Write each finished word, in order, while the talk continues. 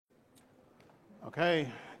Okay,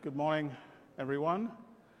 good morning, everyone.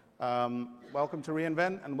 Welcome to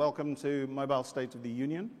reInvent and welcome to Mobile State of the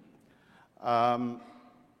Union. I'm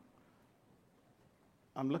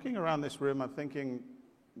looking around this room, I'm thinking,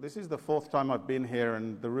 this is the fourth time I've been here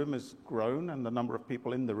and the room has grown and the number of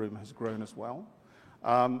people in the room has grown as well. So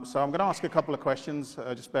I'm going to ask a couple of questions,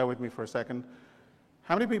 just bear with me for a second.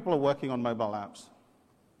 How many people are working on mobile apps?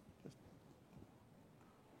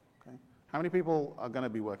 Okay. How many people are going to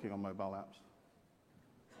be working on mobile apps?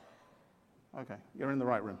 Okay, you're in the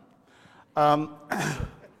right room.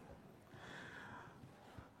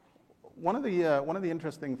 One of the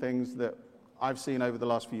interesting things that I've seen over the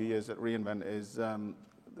last few years at reInvent is the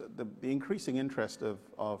increasing interest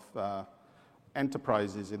of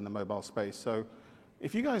enterprises in the mobile space. So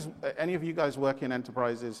if you guys, any of you guys work in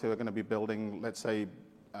enterprises who are going to be building, let's say,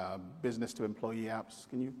 business to employee apps,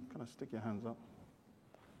 can you kind of stick your hands up?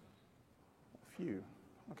 A few.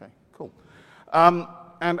 Okay, cool.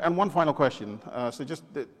 And one final question. So just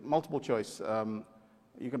multiple choice.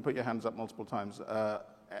 You can put your hands up multiple times.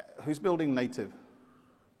 Who's building native?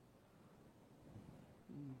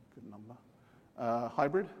 Good number.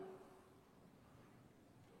 Hybrid?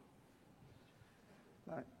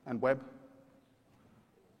 All right. And web?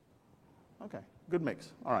 Okay, good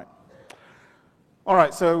mix. All right. All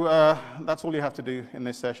right, so that's all you have to do in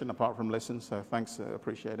this session apart from listen, so thanks,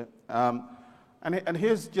 appreciate it. And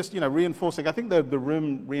here's just, reinforcing, I think the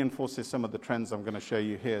room reinforces some of the trends I'm going to show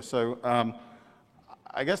you here. So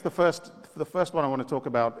I guess the first one I want to talk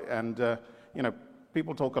about, and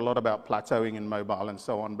people talk a lot about plateauing in mobile and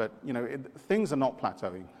so on, but things are not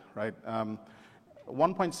plateauing, right?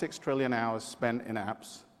 1.6 trillion hours spent in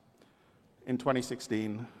apps in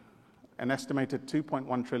 2016, an estimated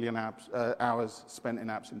 2.1 trillion hours spent in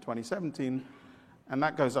apps in 2017, and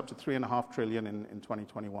that goes up to 3.5 trillion in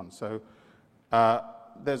 2021. So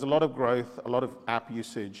there's a lot of growth, a lot of app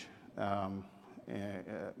usage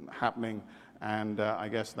happening, and I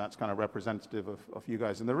guess that's kind of representative of you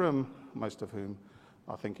guys in the room, most of whom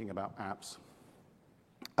are thinking about apps.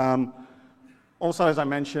 Also, as I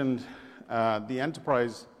mentioned, the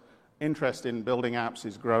enterprise interest in building apps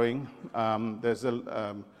is growing. There's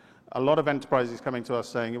a lot of enterprises coming to us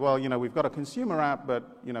saying, well, we've got a consumer app,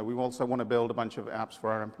 but we also want to build a bunch of apps for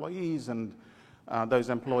our employees, and those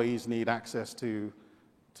employees need access to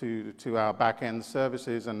our back-end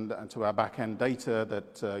services and to our back-end data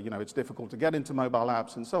that, it's difficult to get into mobile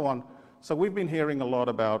apps and so on. So we've been hearing a lot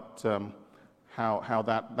about how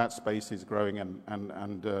that space is growing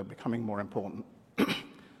and becoming more important.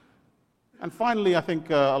 And finally, I think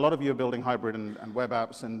a lot of you are building hybrid and web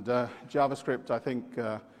apps, and JavaScript, I think,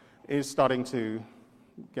 is starting to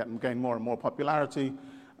gain more and more popularity.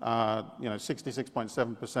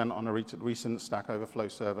 66.7% on a recent Stack Overflow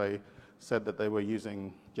survey said that they were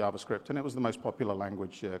using JavaScript, and it was the most popular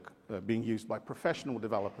language being used by professional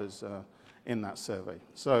developers in that survey.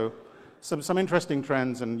 So some interesting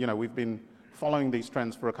trends, and we've been following these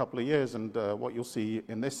trends for a couple of years, and what you'll see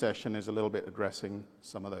in this session is a little bit addressing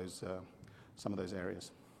some of those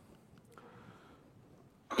areas.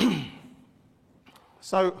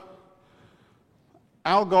 So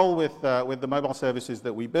our goal with the mobile services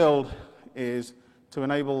that we build is to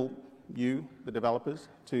enable you, the developers,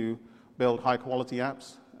 to build high-quality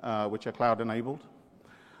apps which are cloud-enabled.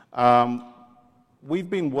 We've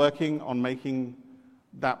been working on making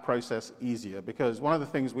that process easier because one of the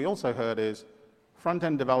things we also heard is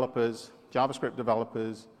front-end developers, JavaScript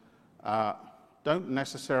developers, don't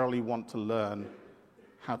necessarily want to learn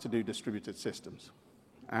how to do distributed systems.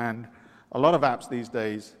 And a lot of apps these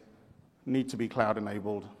days need to be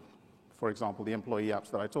cloud-enabled. For example, the employee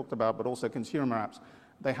apps that I talked about, but also consumer apps,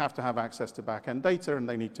 they have to have access to back-end data, and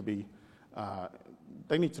they need to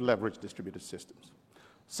leverage distributed systems.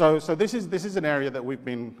 So this is an area that we've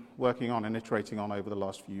been working on and iterating on over the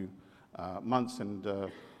last few months, and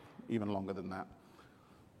even longer than that.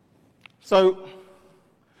 So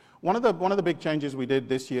one of the big changes we did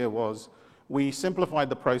this year was we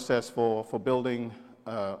simplified the process for building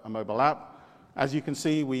a mobile app. As you can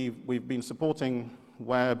see, we've been supporting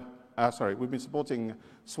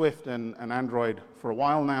Swift and Android for a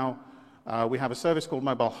while now. We have a service called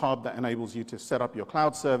Mobile Hub that enables you to set up your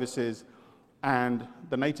cloud services, and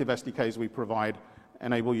the native SDKs we provide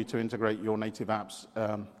enable you to integrate your native apps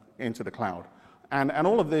into the cloud. And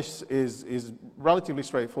all of this is relatively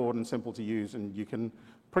straightforward and simple to use, and you can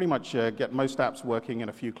pretty much get most apps working in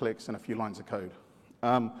a few clicks and a few lines of code.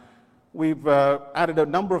 We've added a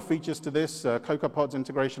number of features to this. CocoaPods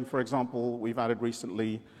integration, for example, we've added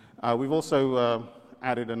recently. We've also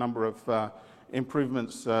added a number of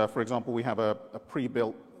improvements. For example, we have a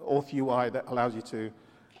pre-built Auth UI that allows you to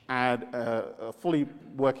add a fully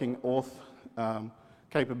working auth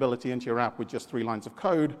capability into your app with just 3 lines of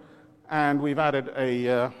code. And we've added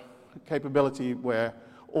a capability where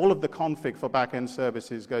all of the config for backend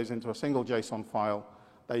services goes into a single JSON file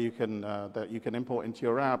that you can import into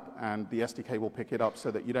your app, and the SDK will pick it up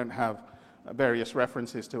so that you don't have various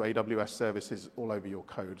references to AWS services all over your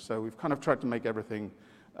code. So we've kind of tried to make everything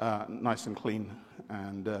nice and clean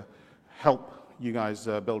and help you guys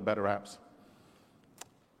build better apps.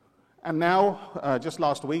 And now, just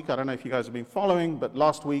last week, I don't know if you guys have been following, but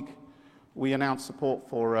last week we announced support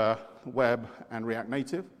for web and React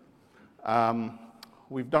Native.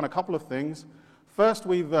 We've done a couple of things. First,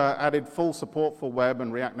 we've added full support for web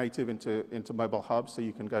and React Native into Mobile Hub, so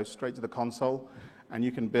you can go straight to the console and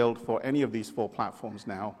you can build for any of these 4 platforms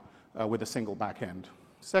now with a single backend.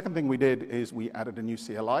 Second thing we did is we added a new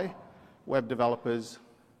CLI. Web developers,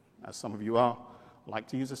 as some of you are, like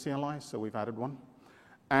to use a CLI, so we've added one.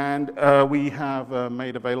 And we have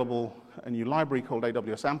made available a new library called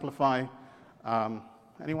AWS Amplify.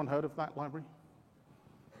 Anyone heard of that library?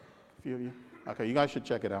 A few of you? Okay, you guys should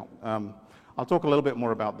check it out. I'll talk a little bit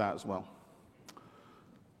more about that as well.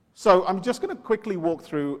 So I'm just going to quickly walk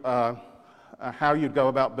through how you'd go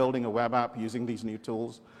about building a web app using these new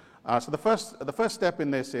tools. So the first step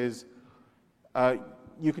in this is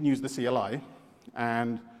you can use the CLI,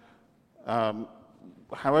 and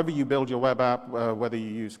however you build your web app, whether you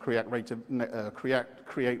use Create React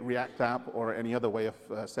App or any other way of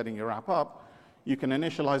setting your app up, you can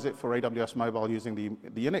initialize it for AWS Mobile using the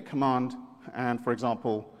init command. And for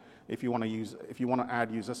example, if you want to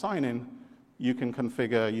add user sign-in, you can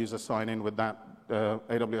configure user sign-in with that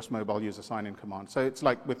AWS Mobile user sign-in command. So it's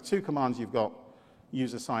like with 2 commands, you've got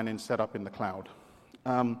user sign-in set up in the cloud.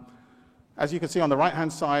 As you can see on the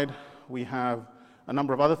right-hand side, we have a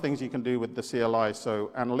number of other things you can do with the CLI. So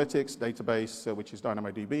analytics, database, which is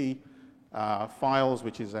DynamoDB, files,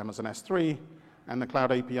 which is Amazon S3, and the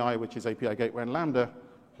Cloud API, which is API Gateway and Lambda.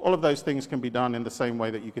 All of those things can be done in the same way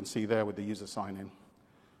that you can see there with the user sign-in.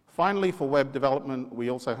 Finally, for web development, we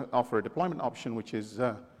also offer a deployment option, which is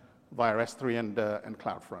via S3 and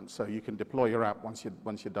CloudFront. So you can deploy your app once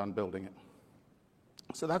you're done building it.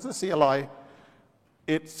 So that's the CLI.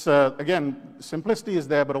 It's, again, simplicity is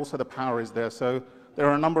there, but also the power is there. So there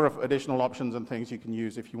are a number of additional options and things you can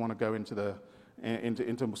use if you want to go into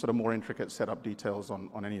sort of more intricate setup details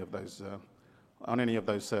on any of those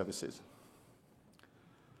services.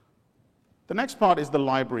 The next part is the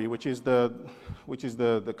library, which is the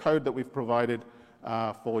code that we've provided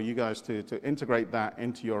for you guys to integrate that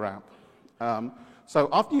into your app. So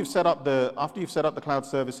after you've set up the cloud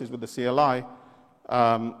services with the CLI,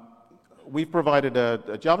 we've provided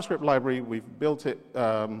a JavaScript library. We've built it.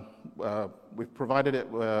 We've provided it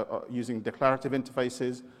using declarative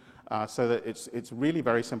interfaces so that it's really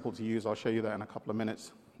very simple to use. I'll show you that in a couple of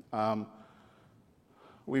minutes.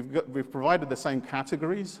 We've provided the same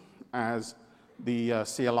categories as the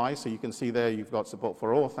CLI, so you can see there you've got support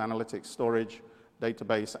for auth, analytics, storage,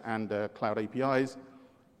 database, and cloud APIs,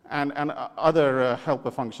 and other helper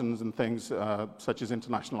functions and things such as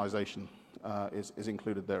internationalization is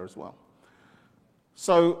included there as well.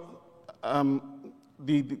 So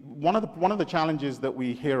one of the challenges that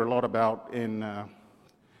we hear a lot about in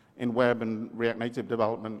web and React Native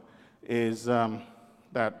development is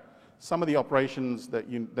that some of the operations that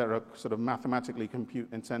are sort of mathematically compute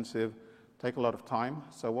intensive take a lot of time.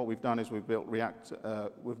 So what we've done is we've built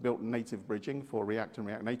native bridging for React and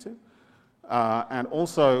React Native, and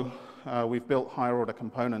also we've built higher order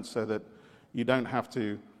components so that you don't have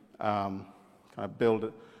to kind of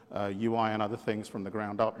build UI and other things from the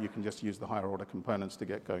ground up. You can just use the higher order components to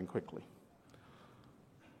get going quickly.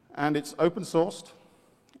 And it's open sourced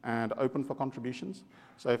and open for contributions.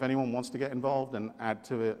 So if anyone wants to get involved and add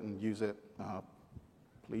to it and use it,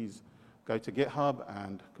 please go to GitHub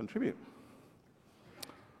and contribute.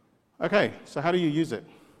 Okay, so how do you use it?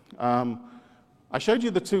 I showed you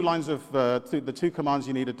the 2 lines of the 2 commands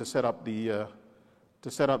you needed to set up the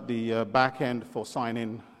backend for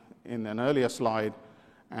sign-in an earlier slide.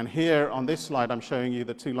 And here on this slide, I'm showing you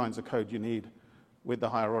the 2 lines of code you need with the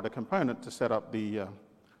higher order component to set up the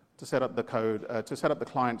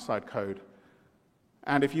client-side code.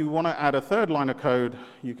 And if you want to add a 3rd line of code,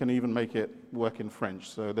 you can even make it work in French.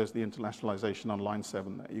 So there's the internationalization on line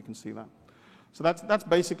 7 there. You can see that. So that's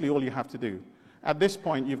basically all you have to do. At this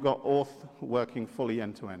point, you've got auth working fully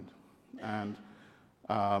end-to-end. And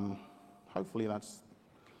hopefully that's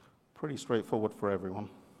pretty straightforward for everyone.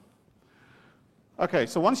 Okay,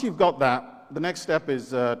 so once you've got that, the next step is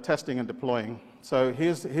testing and deploying. So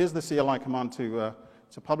here's the CLI command to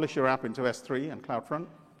publish your app into S3 and CloudFront.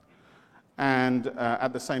 And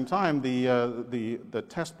at the same time, the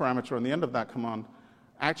test parameter on the end of that command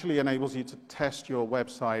actually enables you to test your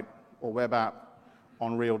website or web app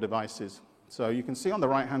on real devices. So you can see on the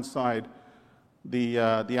right-hand side the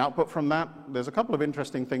output from that. There's a couple of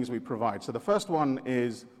interesting things we provide. So the first one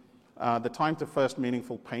is the time to first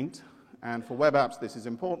meaningful paint. And for web apps, this is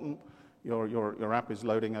important. Your app is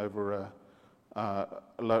loading over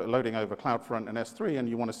CloudFront and S3, and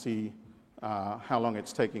you want to see how long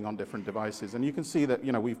it's taking on different devices. And you can see that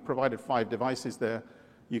we've provided 5 devices there.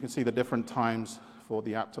 You can see the different times for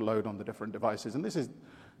the app to load on the different devices. And this is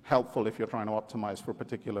helpful if you're trying to optimize for a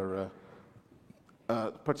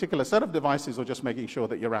particular set of devices, or just making sure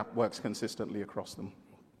that your app works consistently across them.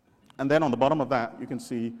 And then on the bottom of that, you can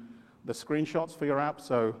see the screenshots for your app.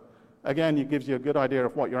 So again, it gives you a good idea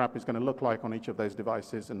of what your app is going to look like on each of those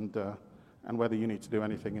devices, and whether you need to do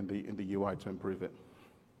anything in the UI to improve it.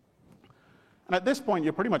 And at this point,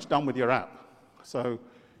 you're pretty much done with your app. So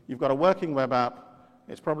you've got a working web app.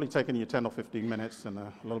 It's probably taken you 10 or 15 minutes and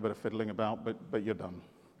a little bit of fiddling about, but you're done.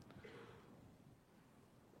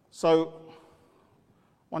 So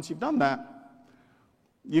once you've done that,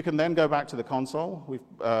 you can then go back to the console.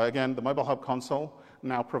 Again, the Mobile Hub console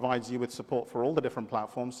now provides you with support for all the different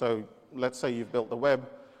platforms. So let's say you've built the web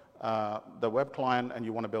client and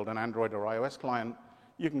you want to build an Android or iOS client.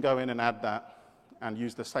 You can go in and add that and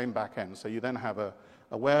use the same backend. So you then have a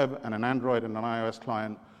web and an Android and an iOS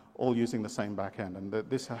client all using the same backend. And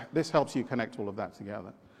this helps you connect all of that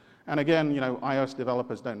together. And again, iOS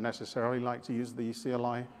developers don't necessarily like to use the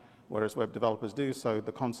CLI, whereas web developers do, so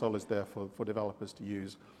the console is there for developers to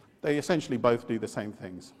use. They essentially both do the same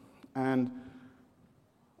things. And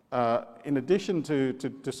in addition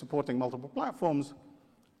to supporting multiple platforms,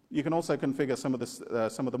 you can also configure some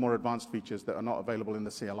of the more advanced features that are not available in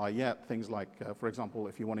the CLI yet. Things like, for example,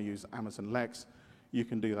 if you want to use Amazon Lex, you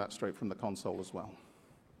can do that straight from the console as well.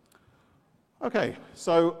 Okay,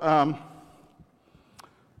 so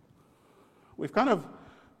we've kind of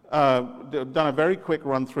done a very quick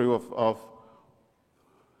run through of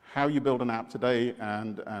how you build an app today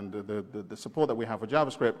and the support that we have for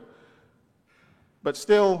JavaScript. But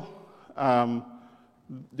still,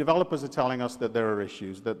 developers are telling us that there are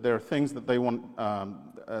issues, that there are things that they want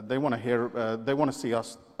to hear, they want to see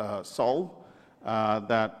us solve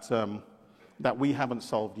that we haven't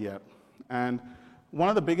solved yet. And one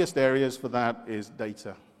of the biggest areas for that is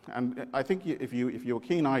data. And I think if you were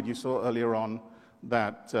keen-eyed, you saw earlier on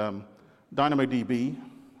that DynamoDB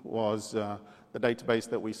was the database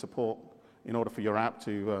that we support in order for your app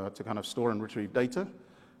to kind of store and retrieve data.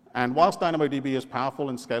 And whilst DynamoDB is powerful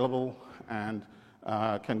and scalable and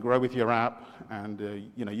can grow with your app, and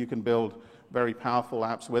you can build very powerful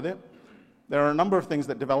apps with it, there are a number of things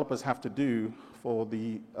that developers have to do for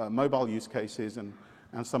the mobile use cases and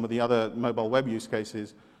some of the other mobile web use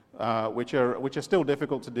cases, which are still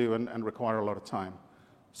difficult to do and require a lot of time.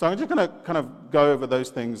 So I'm just going to kind of go over those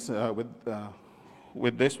things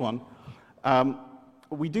with this one.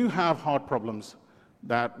 We do have hard problems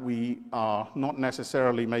that we are not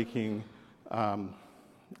necessarily making, or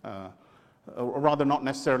rather not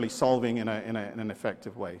necessarily solving in an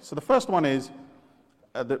effective way. So the first one is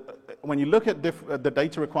when you look at the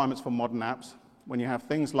data requirements for modern apps, when you have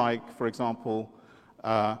things like, for example,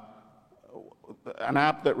 an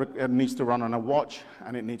app that needs to run on a watch,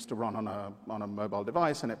 and it needs to run on a mobile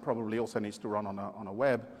device, and it probably also needs to run on a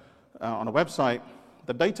website.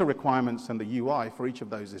 The data requirements and the UI for each of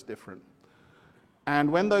those is different.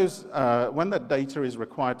 And when that data is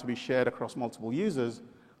required to be shared across multiple users,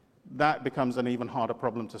 that becomes an even harder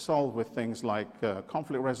problem to solve with things like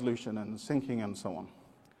conflict resolution and syncing and so on.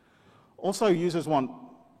 Also, users want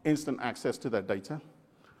instant access to their data.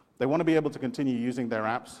 They want to be able to continue using their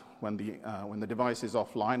apps when the device is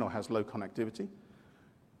offline or has low connectivity.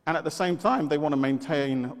 And at the same time, they want to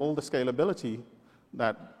maintain all the scalability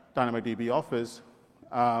that DynamoDB offers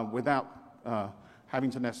without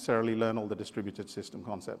having to necessarily learn all the distributed system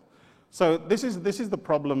concept. So this is the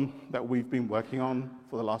problem that we've been working on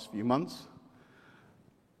for the last few months.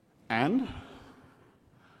 And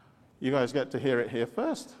you guys get to hear it here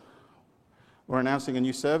first. We're announcing a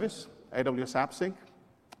new service, AWS AppSync.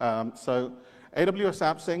 So AWS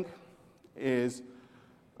AppSync is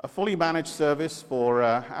a fully managed service for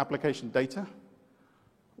application data.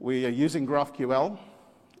 We are using GraphQL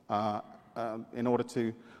in order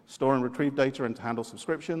to store and retrieve data and to handle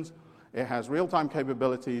subscriptions. It has real-time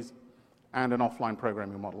capabilities and an offline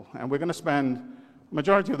programming model. And we're going to spend the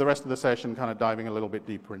majority of the rest of the session kind of diving a little bit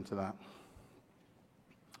deeper into that.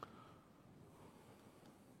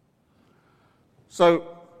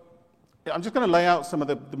 So I'm just going to lay out some of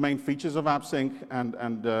the main features of AppSync,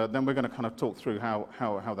 and then we're going to kind of talk through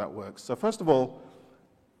how that works. So first of all,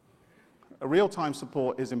 a real-time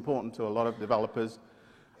support is important to a lot of developers.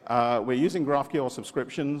 We're using GraphQL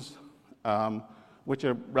subscriptions, which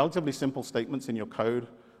are relatively simple statements in your code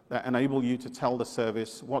that enable you to tell the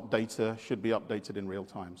service what data should be updated in real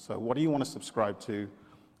time. So what do you want to subscribe to,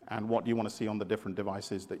 and what do you want to see on the different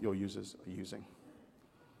devices that your users are using?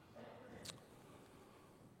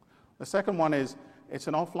 The second one is, it's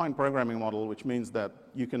an offline programming model, which means that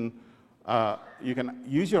you can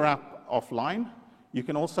use your app offline. You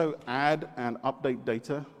can also add and update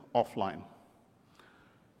data offline.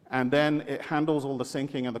 And then it handles all the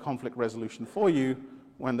syncing and the conflict resolution for you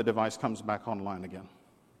when the device comes back online again.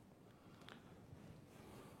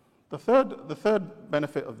 The third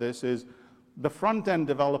benefit of this is the front-end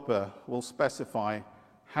developer will specify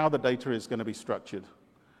how the data is going to be structured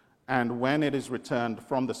and when it is returned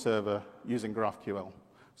from the server using GraphQL.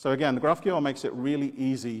 So again, the GraphQL makes it really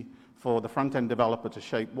easy for the front-end developer to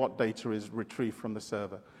shape what data is retrieved from the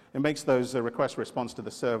server. It makes those request response to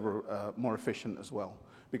the server more efficient as well,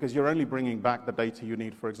 because you're only bringing back the data you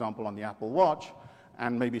need, for example, on the Apple Watch,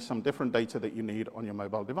 and maybe some different data that you need on your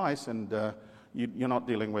mobile device, and you're not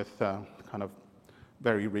dealing with kind of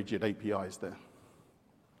very rigid APIs there.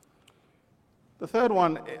 The third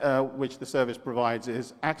one, which the service provides,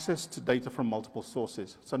 is access to data from multiple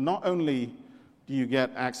sources. So not only do you get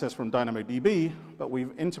access from DynamoDB, but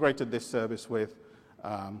we've integrated this service with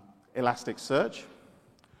Elasticsearch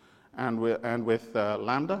and with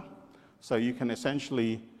Lambda. So you can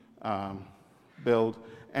essentially build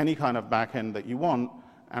any kind of backend that you want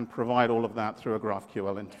and provide all of that through a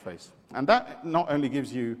GraphQL interface. And that not only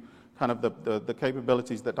gives you kind of the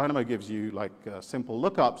capabilities that Dynamo gives you, like simple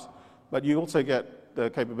lookups, but you also get the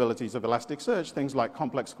capabilities of Elasticsearch, things like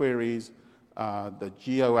complex queries, the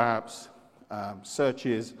geo apps,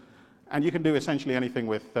 searches, and you can do essentially anything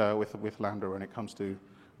with Lambda when it comes to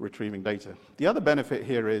retrieving data. The other benefit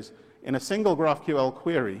here is, in a single GraphQL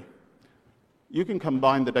query, you can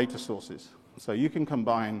combine the data sources. So you can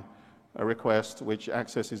combine a request which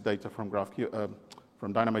accesses data from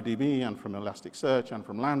from DynamoDB and from Elasticsearch and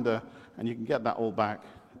from Lambda, and you can get that all back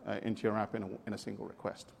into your app in a single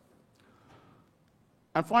request.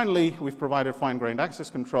 And finally, we've provided fine-grained access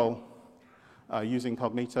control using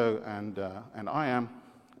Cognito and IAM,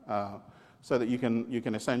 so that you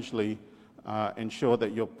can essentially ensure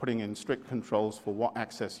that you're putting in strict controls for what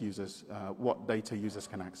what data users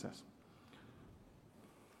can access.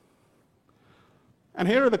 And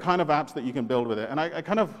here are the kind of apps that you can build with it. And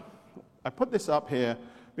I put this up here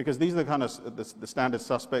because these are the kind of the standard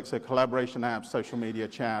suspects: so collaboration apps, social media,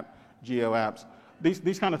 chat, geo apps.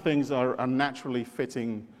 These kind of things are naturally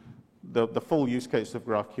fitting the full use case of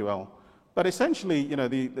GraphQL. But essentially, you know,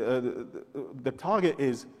 the target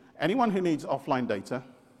is anyone who needs offline data,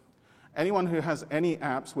 anyone who has any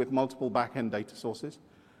apps with multiple back-end data sources,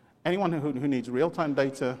 anyone who needs real-time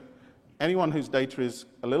data, anyone whose data is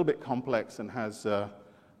a little bit complex and has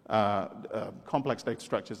complex data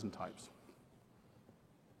structures and types.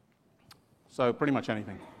 So pretty much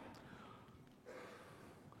anything.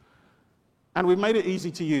 And we've made it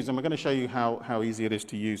easy to use, and we're going to show you how easy it is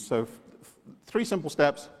to use. So 3 simple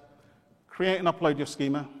steps: create and upload your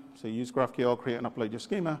schema. So use GraphQL, create and upload your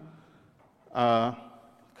schema.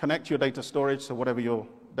 Connect your data storage, so whatever your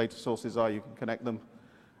data sources are, you can connect them.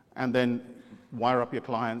 And then wire up your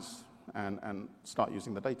clients and start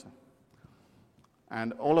using the data.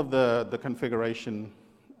 And all of the configuration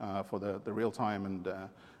for the real-time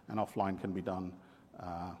and offline can be done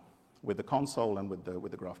with the console and with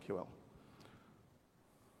the GraphQL.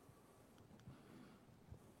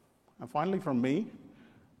 And finally, from me,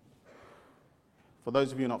 for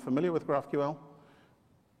those of you not familiar with GraphQL,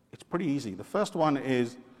 it's pretty easy. The first one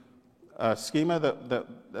is a schema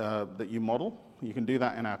that you model. You can do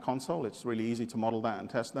that in our console. It's really easy to model that and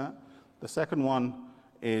test that. The second one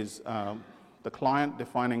is the client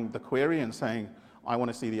defining the query and saying, I want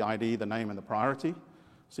to see the ID, the name, and the priority.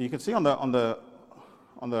 So you can see on the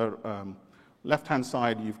left-hand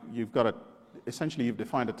side, you've got essentially you've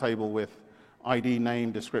defined a table with ID,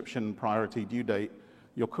 name, description, priority, due date.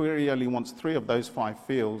 Your query only wants 3 of those 5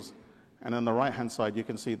 fields, and on the right-hand side, you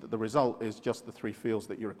can see that the result is just the 3 fields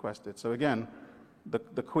that you requested. So again,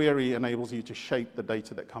 the query enables you to shape the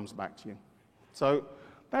data that comes back to you. So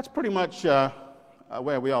that's pretty much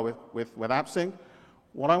where we are with AppSync.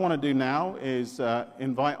 What I want to do now is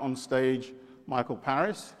invite on stage Michael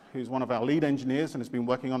Paris, who's one of our lead engineers and has been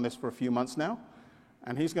working on this for a few months now.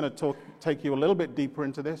 And he's going to take you a little bit deeper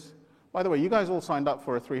into this. By the way, you guys all signed up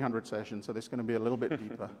for a 300 session, so this is going to be a little bit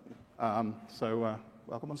deeper. So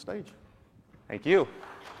welcome on stage. Thank you.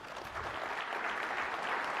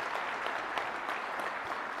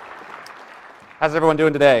 How's everyone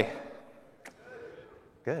doing today?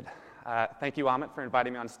 Good. Thank you, Amit, for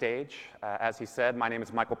inviting me on stage. As he said, my name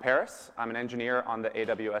is Michael Paris. I'm an engineer on the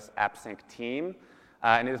AWS AppSync team.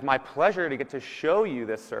 And it is my pleasure to get to show you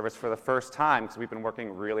this service for the first time because we've been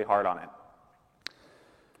working really hard on it.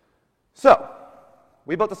 So,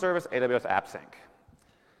 we built the service AWS AppSync.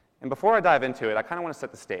 And before I dive into it, I kind of want to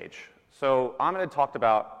set the stage. So Amit had talked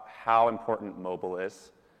about how important mobile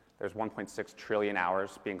is. There's 1.6 trillion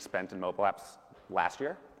hours being spent in mobile apps last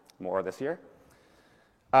year, more this year.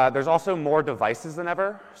 There's also more devices than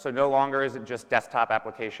ever. So no longer is it just desktop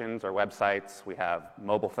applications or websites. We have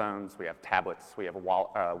mobile phones, we have tablets, we have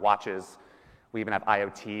watches. We even have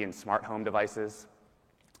IoT and smart home devices.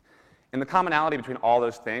 And the commonality between all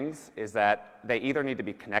those things is that they either need to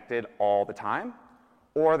be connected all the time,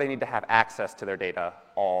 or they need to have access to their data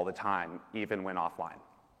all the time, even when offline.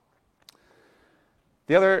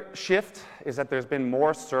 The other shift is that there's been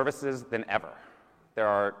more services than ever. There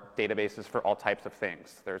are databases for all types of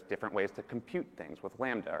things. There's different ways to compute things with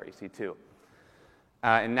Lambda or EC2.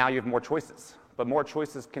 And now you have more choices. But more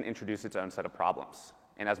choices can introduce its own set of problems.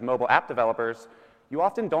 And as mobile app developers, you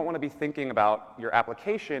often don't want to be thinking about your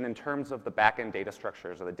application in terms of the back-end data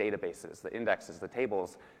structures or the databases, the indexes, the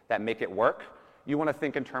tables that make it work. You want to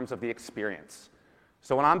think in terms of the experience.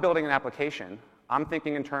 So when I'm building an application, I'm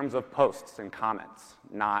thinking in terms of posts and comments,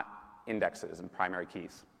 not indexes and primary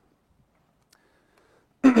keys.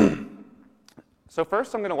 So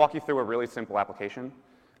first, I'm going to walk you through a really simple application.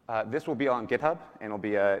 This will be on GitHub, and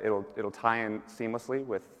it'll tie in seamlessly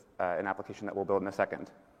with an application that we'll build in a second.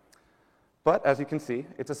 But as you can see,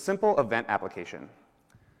 it's a simple event application.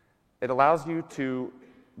 It allows you to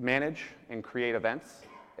manage and create events.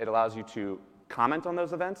 It allows you to comment on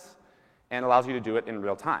those events, and allows you to do it in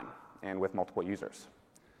real time and with multiple users.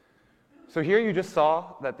 So here you just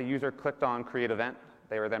saw that the user clicked on Create Event.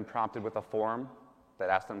 They were then prompted with a form that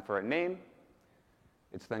asked them for a name.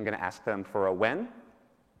 It's then going to ask them for a when.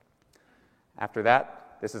 After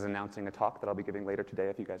that, this is announcing a talk that I'll be giving later today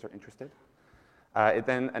if you guys are interested. It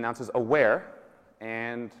then announces a where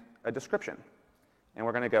and a description. And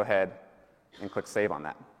we're going to go ahead and click Save on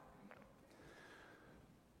that.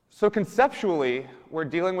 So conceptually, we're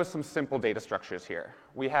dealing with some simple data structures here.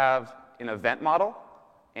 We have an event model,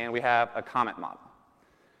 and we have a comment model.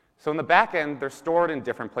 So in the back end, they're stored in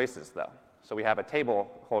different places, though. So we have a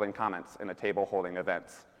table holding comments and a table holding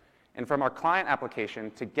events. And from our client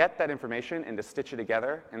application, to get that information and to stitch it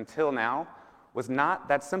together until now was not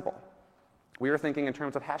that simple. We were thinking in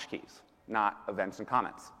terms of hash keys, not events and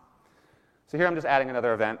comments. So here I'm just adding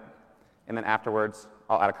another event, and then afterwards,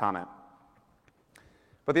 I'll add a comment.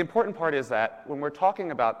 But the important part is that when we're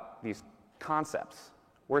talking about these concepts,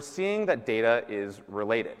 we're seeing that data is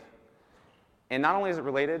related. And not only is it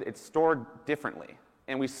related, it's stored differently.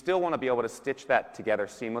 And we still want to be able to stitch that together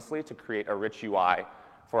seamlessly to create a rich UI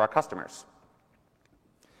for our customers.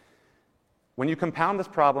 When you compound this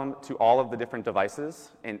problem to all of the different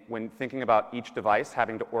devices, and when thinking about each device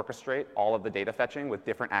having to orchestrate all of the data fetching with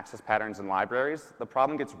different access patterns and libraries, the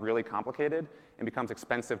problem gets really complicated and becomes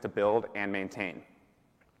expensive to build and maintain.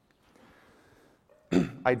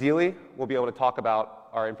 Ideally, we'll be able to talk about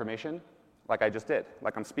our information like I just did,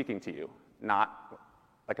 like I'm speaking to you, not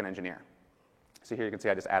like an engineer. So here you can see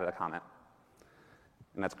I just added a comment.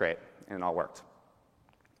 And that's great, and it all worked.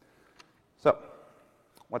 So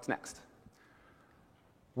what's next?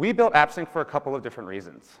 We built AppSync for a couple of different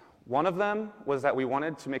reasons. One of them was that we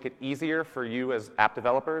wanted to make it easier for you as app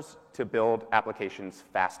developers to build applications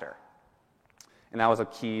faster. And that was a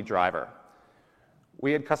key driver.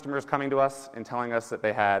 We had customers coming to us and telling us that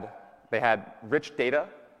they had rich data,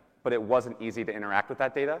 but it wasn't easy to interact with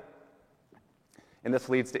that data. And this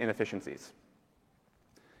leads to inefficiencies.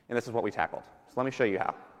 And this is what we tackled. So let me show you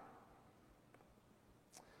how.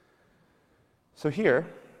 So here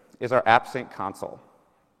is our AppSync console.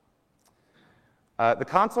 The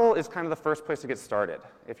console is kind of the first place to get started.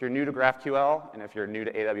 If you're new to GraphQL and if you're new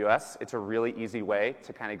to AWS, it's a really easy way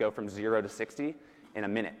to kind of go from 0 to 60 in a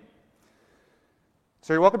minute.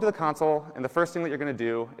 So you're welcome to the console, and the first thing that you're going to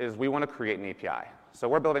do is we want to create an API. So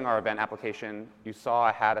we're building our event application. You saw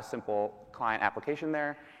I had a simple client application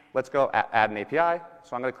there. Let's go add an API.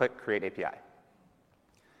 So I'm going to click Create API.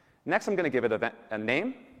 Next, I'm going to give it a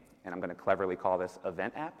name, and I'm going to cleverly call this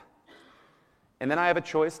Event App. And then I have a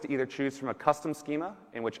choice to either choose from a custom schema,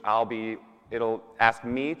 in which it'll ask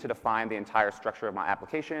me to define the entire structure of my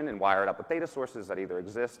application and wire it up with data sources that either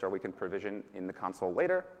exist or we can provision in the console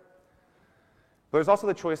later. But there's also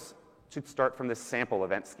the choice to start from this sample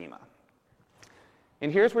event schema.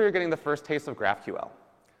 And here's where you're getting the first taste of GraphQL.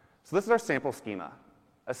 So this is our sample schema.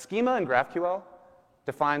 A schema in GraphQL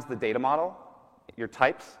defines the data model, your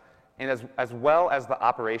types, and as well as the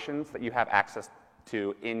operations that you have access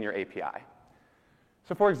to in your API.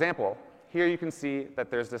 So for example, here you can see that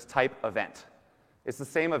there's this type event. It's the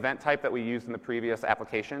same event type that we used in the previous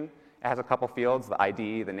application. It has a couple fields, the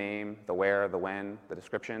ID, the name, the where, the when, the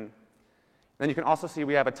description. Then you can also see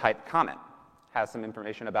we have a type comment. Has some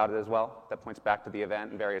information about it as well that points back to the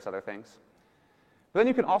event and various other things. But then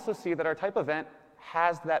you can also see that our type event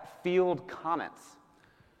has that field comments.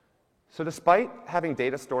 So despite having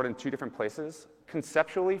data stored in two different places,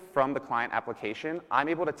 conceptually from the client application, I'm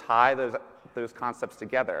able to tie those concepts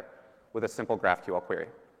together with a simple GraphQL query.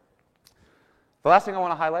 The last thing I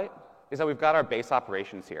want to highlight is that we've got our base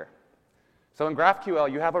operations here. So in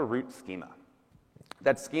GraphQL, you have a root schema.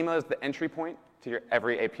 That schema is the entry point to your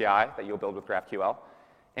every API that you'll build with GraphQL,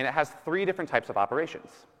 and it has three different types of operations.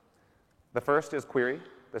 The first is query,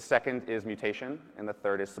 the second is mutation, and the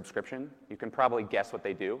third is subscription. You can probably guess what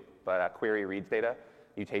they do, but query reads data,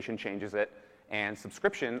 mutation changes it, and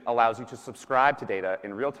subscription allows you to subscribe to data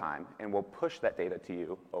in real time and will push that data to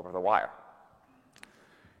you over the wire.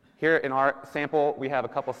 Here in our sample, we have a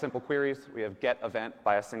couple simple queries. We have get event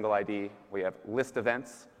by a single ID. We have list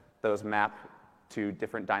events. Those map to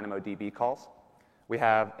different DynamoDB calls. We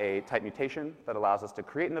have a type mutation that allows us to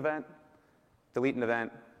create an event, delete an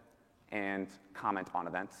event, and comment on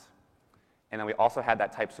events. And then we also had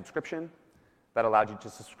that type subscription that allowed you to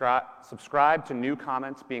subscribe to new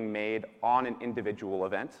comments being made on an individual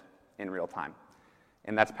event in real time.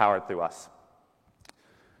 And that's powered through us.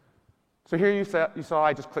 So here you saw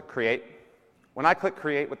I just click create. When I click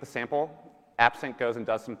create with the sample, AppSync goes and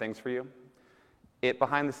does some things for you. It,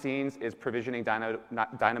 behind the scenes, is provisioning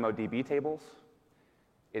DynamoDB tables.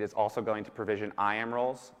 It is also going to provision IAM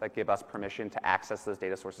roles that give us permission to access those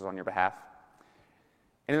data sources on your behalf.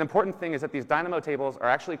 And an important thing is that these Dynamo tables are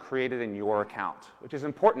actually created in your account, which is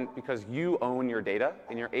important because you own your data,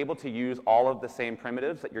 and you're able to use all of the same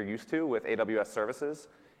primitives that you're used to with AWS services.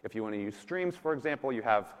 If you want to use streams, for example, you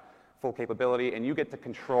have full capability, and you get to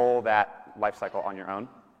control that lifecycle on your own.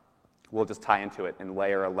 We'll just tie into it and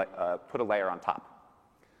put a layer on top.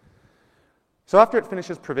 So after it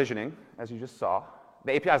finishes provisioning, as you just saw,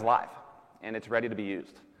 the API is live, and it's ready to be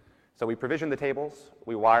used. So we provisioned the tables,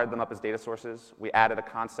 we wired them up as data sources, we added a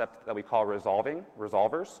concept that we call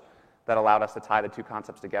resolvers, that allowed us to tie the two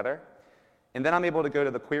concepts together. And then I'm able to go to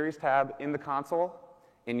the Queries tab in the console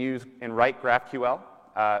and write GraphQL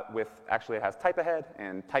actually it has type ahead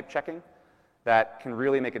and type checking that can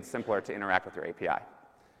really make it simpler to interact with your API.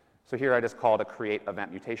 So here I just called a create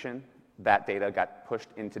event mutation. That data got pushed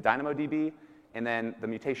into DynamoDB, and then the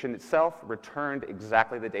mutation itself returned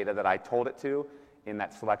exactly the data that I told it to in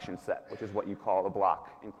that selection set, which is what you call a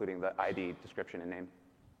block, including the ID, description, and name.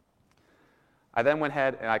 I then went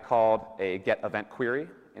ahead and I called a get event query,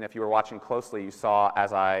 and if you were watching closely, you saw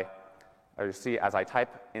as I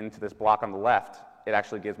type into this block on the left, it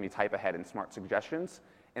actually gives me type ahead and smart suggestions,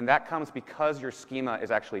 and that comes because your schema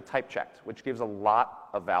is actually type checked, which gives a lot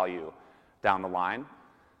of value down the line.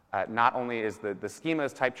 Not only is the schema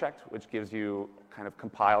is type checked, which gives you kind of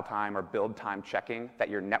compile time or build time checking that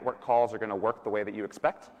your network calls are going to work the way that you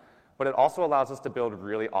expect, but it also allows us to build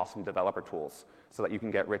really awesome developer tools so that you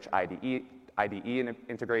can get rich IDE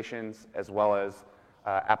integrations as well as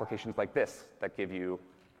applications like this that give you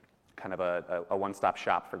kind of a one-stop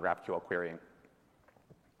shop for GraphQL querying.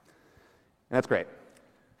 And that's great.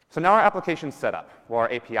 So now our application's set up, well,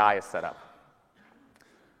 our API is set up.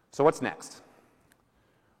 So what's next?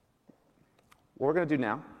 What we're going to do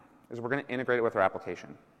now is we're going to integrate it with our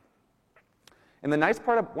application. And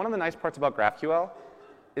one of the nice parts about GraphQL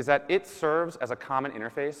is that it serves as a common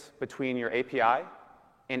interface between your API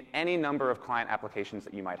and any number of client applications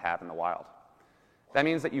that you might have in the wild. That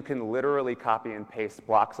means that you can literally copy and paste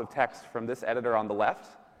blocks of text from this editor on the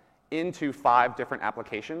left into 5 different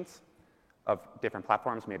applications of different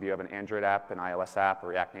platforms. Maybe you have an Android app, an iOS app, a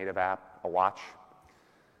React Native app, a watch.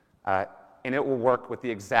 And it will work with the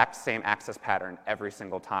exact same access pattern every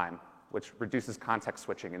single time, which reduces context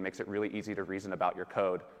switching and makes it really easy to reason about your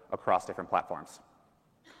code across different platforms.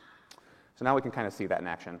 So now we can kind of see that in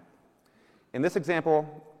action. In this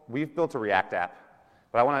example, we've built a React app,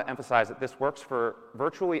 but I want to emphasize that this works for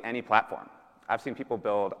virtually any platform. I've seen people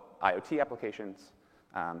build IoT applications,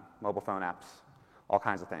 mobile phone apps, all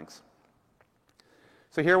kinds of things.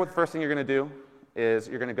 So here, what the first thing you're going to do is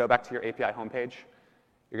you're going to go back to your API homepage.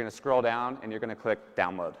 You're going to scroll down, and you're going to click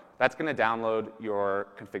Download. That's going to download your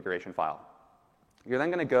configuration file. You're then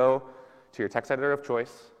going to go to your text editor of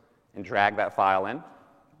choice and drag that file in,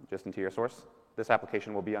 just into your source. This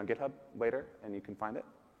application will be on GitHub later, and you can find it.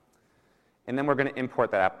 And then we're going to import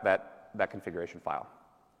that configuration file.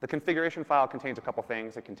 The configuration file contains a couple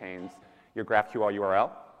things. It contains your GraphQL URL,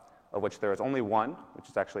 of which there is only one, which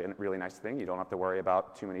is actually a really nice thing. You don't have to worry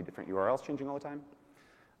about too many different URLs changing all the time.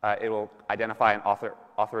 It will identify an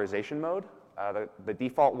authorization mode. The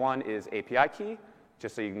default one is API key,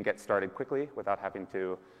 just so you can get started quickly without having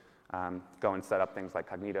to go and set up things like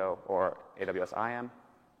Cognito or AWS IAM.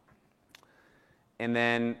 And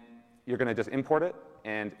then you're going to just import it,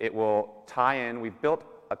 and it will tie in. We've built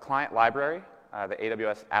a client library, the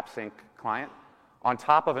AWS AppSync client, on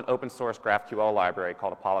top of an open source GraphQL library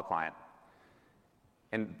called Apollo Client.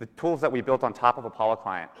 And the tools that we built on top of Apollo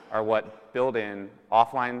Client are what build in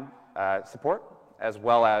offline support as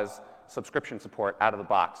well as subscription support out of the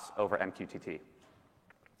box over MQTT.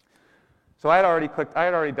 So I had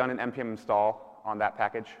already done an npm install on that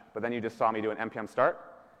package, but then you just saw me do an npm start.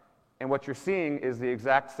 And what you're seeing is the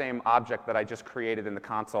exact same object that I just created in the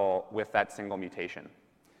console with that single mutation.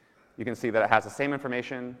 You can see that it has the same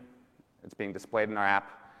information. It's being displayed in our app.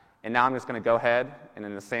 And now I'm just going to go ahead, and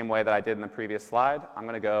in the same way that I did in the previous slide, I'm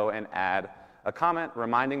going to go and add a comment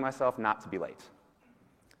reminding myself not to be late.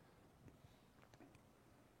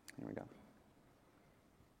 Here we go.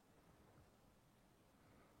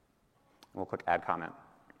 We'll click Add Comment.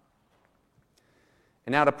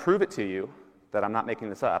 And now to prove it to you that I'm not making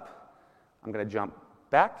this up, I'm going to jump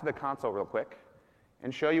back to the console real quick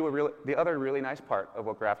and show you the other really nice part of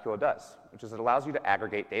what GraphQL does, which is it allows you to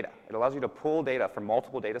aggregate data. It allows you to pull data from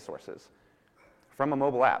multiple data sources from a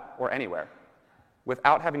mobile app or anywhere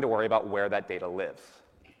without having to worry about where that data lives.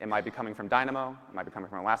 It might be coming from Dynamo. It might be coming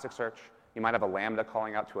from Elasticsearch. You might have a Lambda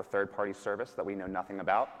calling out to a third-party service that we know nothing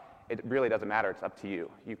about. It really doesn't matter. It's up to you.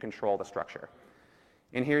 You control the structure.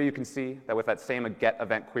 In here, you can see that with that same get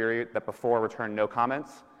event query that before returned no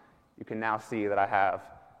comments, you can now see that I have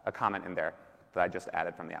a comment in there that I just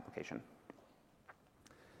added from the application.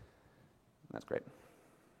 That's great.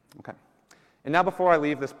 OK. And now before I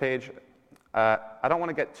leave this page, I don't want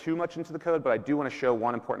to get too much into the code, but I do want to show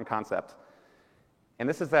one important concept. And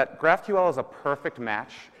this is that GraphQL is a perfect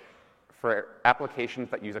match for applications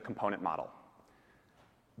that use a component model.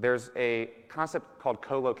 There's a concept called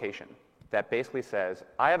co-location that basically says,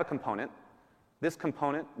 I have a component. This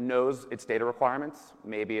component knows its data requirements.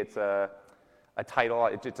 Maybe it's a title.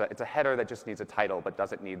 It's a header that just needs a title but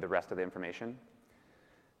doesn't need the rest of the information.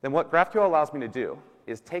 Then what GraphQL allows me to do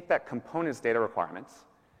is take that component's data requirements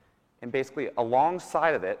and basically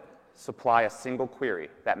alongside of it supply a single query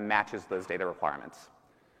that matches those data requirements.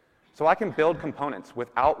 So I can build components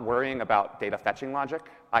without worrying about data fetching logic.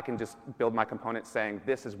 I can just build my component saying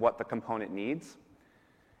this is what the component needs.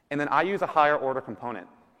 And then I use a higher order component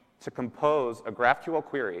to compose a GraphQL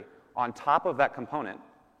query on top of that component.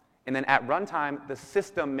 And then at runtime, the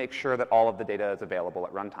system makes sure that all of the data is available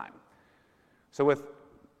at runtime. So with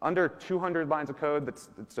under 200 lines of code,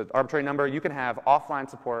 that's an arbitrary number, you can have offline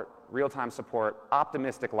support, real-time support,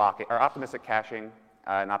 optimistic caching,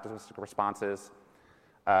 and optimistic responses,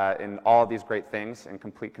 and all of these great things, and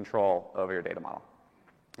complete control over your data model.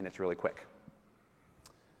 And it's really quick.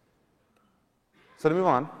 So to move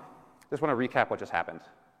on, just want to recap what just happened.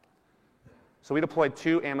 So we deployed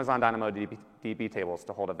 2 Amazon Dynamo DB tables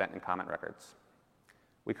to hold event and comment records.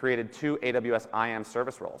 We created 2 AWS IAM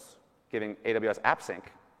service roles, giving AWS AppSync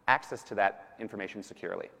access to that information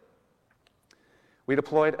securely. We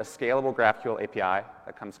deployed a scalable GraphQL API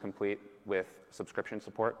that comes complete with subscription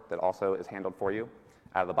support that also is handled for you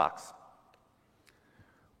out of the box.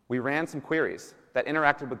 We ran some queries that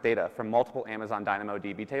interacted with data from multiple Amazon Dynamo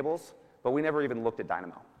DB tables, but we never even looked at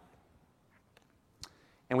Dynamo.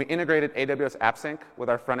 And we integrated AWS AppSync with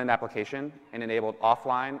our front-end application and enabled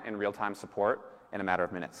offline and real-time support in a matter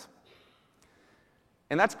of minutes.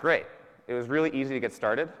 And that's great. It was really easy to get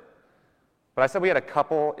started. But I said we had a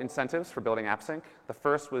couple incentives for building AppSync. The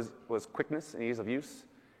first was quickness and ease of use.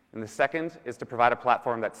 And the second is to provide a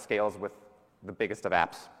platform that scales with the biggest of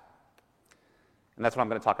apps. And that's what I'm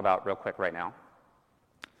going to talk about real quick right now.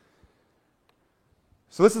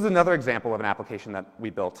 So this is another example of an application that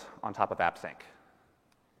we built on top of AppSync.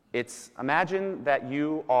 Imagine that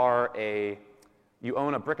you own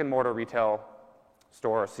a brick-and-mortar retail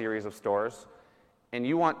store or series of stores, and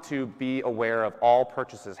you want to be aware of all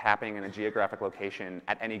purchases happening in a geographic location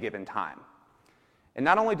at any given time. And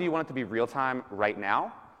not only do you want it to be real-time right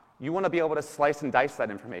now, you want to be able to slice and dice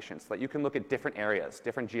that information so that you can look at different areas,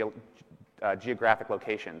 different geographic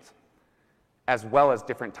locations, as well as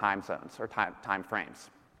different time zones or time frames.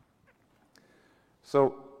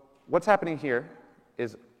 So what's happening here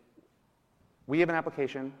is we have an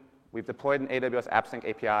application. We've deployed an AWS AppSync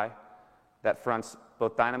API. that fronts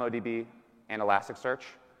both DynamoDB and Elasticsearch,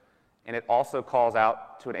 and it also calls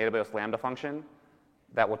out to an AWS Lambda function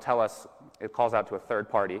that will tell us, it calls out to a third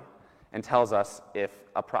party and tells us if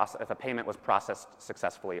a payment was processed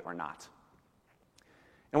successfully or not.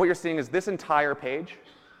 And what you're seeing is this entire page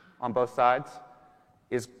on both sides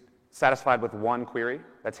is satisfied with one query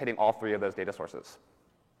that's hitting all three of those data sources.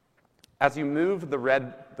 As you move the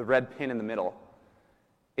red pin in the middle,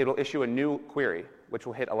 it'll issue a new query, which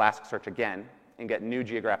will hit Elasticsearch again and get new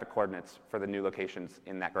geographic coordinates for the new locations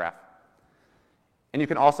in that graph. And you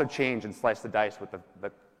can also change and slice the dice with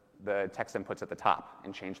the text inputs at the top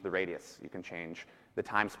and change the radius. You can change the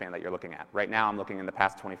time span that you're looking at. Right now, I'm looking in the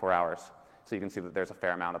past 24 hours, so you can see that there's a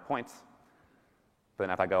fair amount of points. But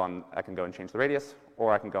then if I go on, I can go and change the radius,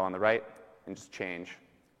 or I can go on the right and just change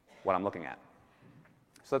what I'm looking at.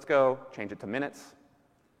 So let's go change it to minutes.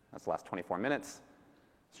 That's the last 24 minutes.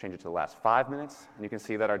 Let's change it to the last 5 minutes, and you can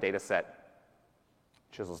see that our data set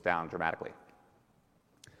chisels down dramatically.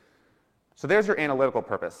 So there's your analytical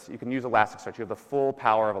purpose. You can use Elasticsearch. You have the full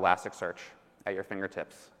power of Elasticsearch at your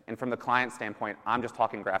fingertips. And from the client standpoint, I'm just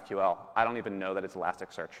talking GraphQL. I don't even know that it's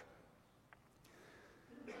Elasticsearch.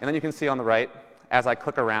 And then you can see on the right, as I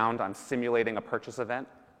click around, I'm simulating a purchase event.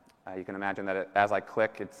 You can imagine that as I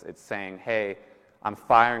click, it's saying, hey, I'm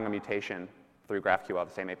firing a mutation through GraphQL,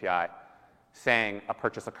 the same API, saying a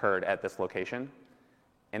purchase occurred at this location.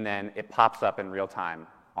 And then it pops up in real time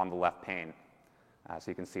on the left pane. So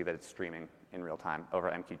you can see that it's streaming in real time over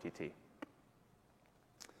MQTT. And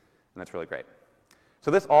that's really great. So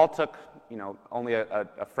this all took only a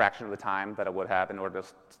fraction of the time that it would have in order to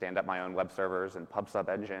stand up my own web servers and PubSub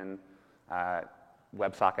engine,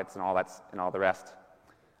 WebSockets, and all the rest.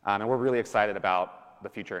 And we're really excited about the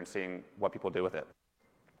future and seeing what people do with it.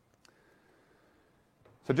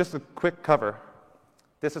 So just a quick cover.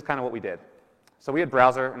 This is kind of what we did. So we had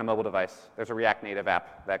browser and a mobile device. There's a React Native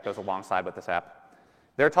app that goes alongside with this app.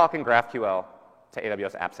 They're talking GraphQL to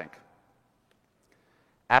AWS AppSync.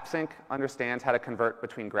 AppSync understands how to convert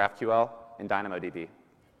between GraphQL and DynamoDB.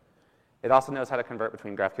 It also knows how to convert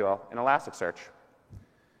between GraphQL and Elasticsearch.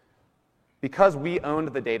 Because we owned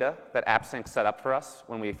the data that AppSync set up for us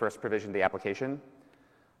when we first provisioned the application,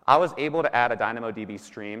 I was able to add a DynamoDB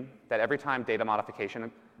stream that every time data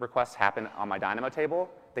modification requests happened on my Dynamo table,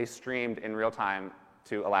 they streamed in real time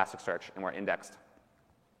to Elasticsearch and were indexed.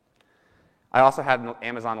 I also had an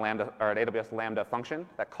Amazon Lambda or an AWS Lambda function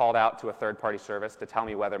that called out to a third-party service to tell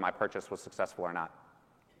me whether my purchase was successful or not.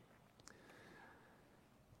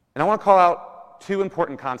 And I want to call out two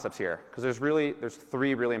important concepts here, because there's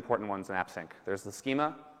three really important ones in AppSync. There's the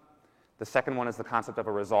schema. The second one is the concept of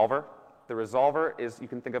a resolver. The resolver is, you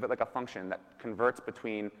can think of it like a function that converts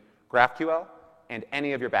between GraphQL and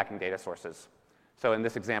any of your backing data sources. So in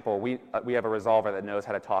this example, we have a resolver that knows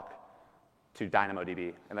how to talk to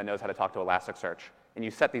DynamoDB and that knows how to talk to Elasticsearch. And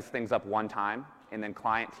you set these things up one time, and then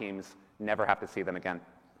client teams never have to see them again.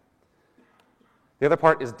 The other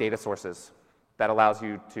part is data sources. That allows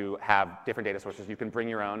you to have different data sources. You can bring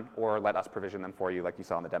your own or let us provision them for you like you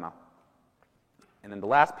saw in the demo. And then the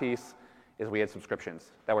last piece is we had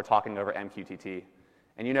subscriptions that were talking over MQTT.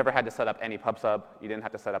 And you never had to set up any PubSub. You didn't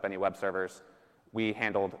have to set up any web servers. We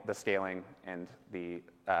handled the scaling and the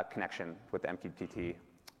connection with the MQTT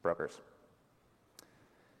brokers.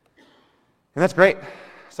 And that's great.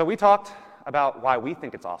 So we talked about why we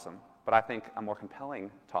think it's awesome, but I think a more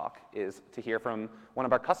compelling talk is to hear from one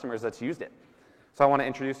of our customers that's used it. So I want to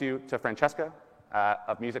introduce you to Francesca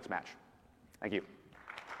of Musicsmatch. Thank you.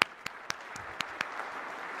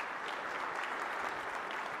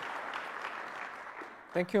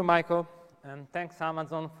 Thank you, Michael, and thanks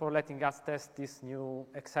Amazon for letting us test this new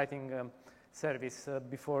exciting service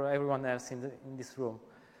before everyone else in this room.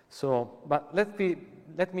 So, but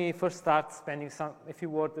let me first start spending a few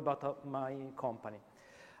words about my company.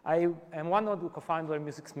 I am one of the co-founders of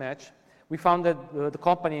Musicsmatch. We founded the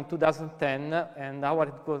company in 2010, and our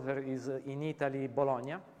headquarters is in Italy,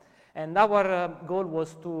 Bologna. And our goal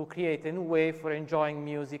was to create a new way for enjoying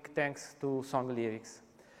music thanks to song lyrics.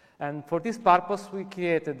 And for this purpose, we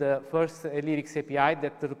created the first lyrics API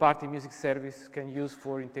that third-party music service can use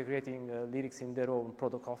for integrating lyrics in their own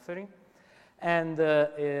product offering. And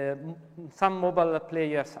some mobile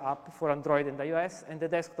players app for Android and iOS, and the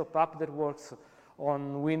desktop app that works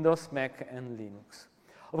on Windows, Mac, and Linux.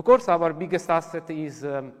 Of course, our biggest asset is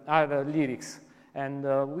our lyrics. And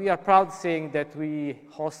we are proud saying that we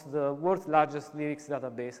host the world's largest lyrics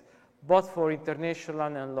database, both for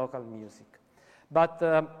international and local music. But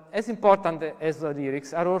as important as the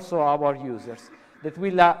lyrics are also our users. that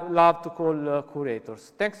we love to call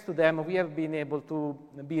curators. Thanks to them, we have been able to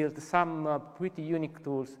build some pretty unique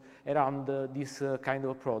tools around this kind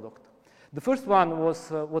of product. The first one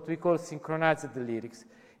was what we call synchronized lyrics.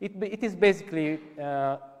 It is basically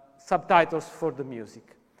subtitles for the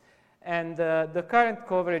music. And the current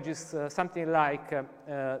coverage is something like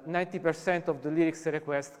 90% of the lyrics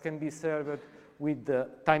request can be served with the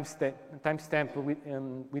timestamp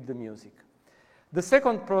with the music. The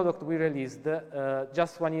second product we released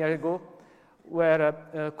just 1 year ago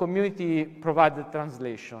were community provided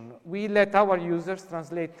translation. We let our users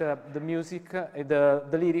translate the music, the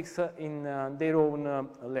lyrics in their own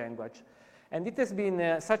language. And it has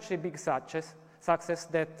been such a big success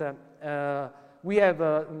that we have,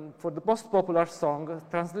 for the most popular song,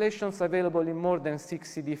 translations available in more than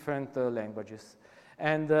 60 different languages.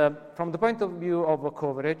 And from the point of view of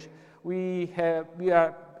coverage, we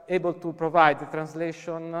are able to provide the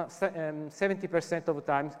translation 70% of the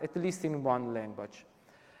time, at least in one language.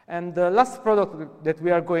 And the last product that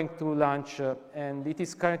we are going to launch, and it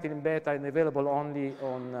is currently in beta and available only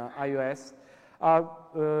on iOS,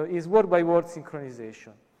 is word-by-word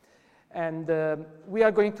synchronization. And we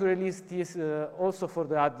are going to release this also for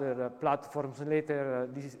the other platforms later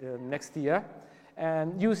next year,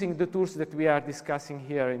 and using the tools that we are discussing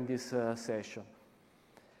here in this session.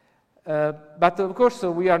 But of course,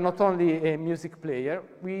 we are not only a music player.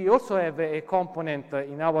 We also have a component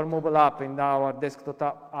in our mobile app, in our desktop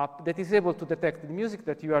app, that is able to detect the music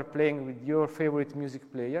that you are playing with your favorite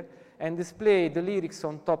music player and display the lyrics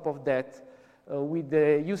on top of that with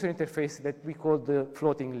the user interface that we call the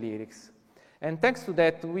floating lyrics. And thanks to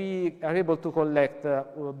that, we are able to collect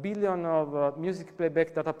a billion of music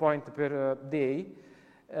playback data points per day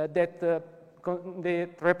that they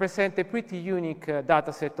represent a pretty unique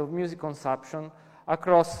data set of music consumption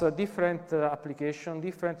across different applications,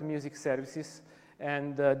 different music services,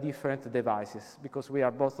 and different devices, because we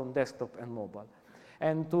are both on desktop and mobile.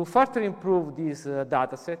 And to further improve this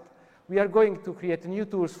data set, we are going to create new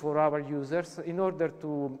tools for our users in order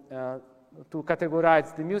to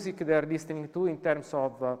categorize the music they are listening to in terms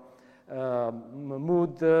of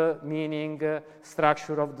mood, meaning,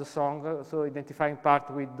 structure of the song, so identifying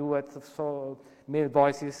part with duets, so male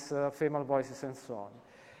voices, female voices, and so on.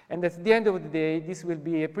 And at the end of the day, this will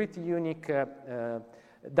be a pretty unique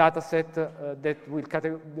data set that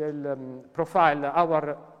will profile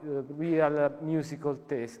our real musical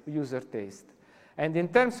taste, user taste. And in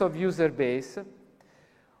terms of user base,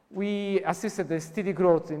 we assisted a steady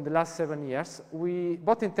growth in the last 7 years,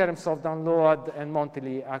 both in terms of download and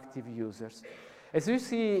monthly active users. As you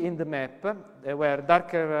see in the map, where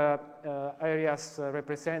darker areas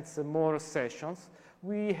represents more sessions,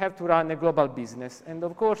 we have to run a global business. And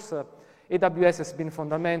of course, AWS has been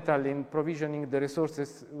fundamental in provisioning the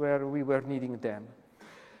resources where we were needing them.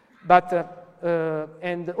 But,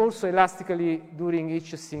 and also elastically during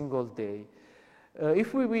each single day.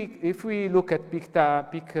 If we look at peak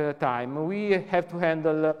time, we have to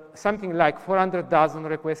handle something like 400,000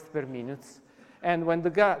 requests per minute. And when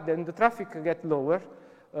the traffic gets lower,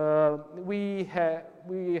 we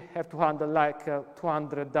have to handle like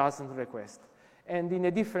 200,000 requests, and in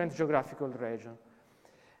a different geographical region.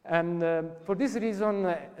 And for this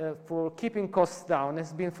reason, for keeping costs down,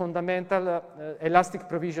 has been fundamental elastic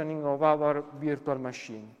provisioning of our virtual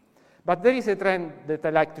machine. But there is a trend that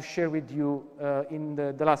I'd like to share with you in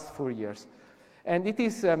the last 4 years. And it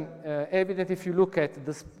is evident if you look at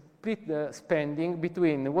the split spending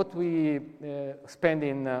between what we spend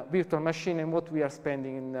in virtual machine and what we are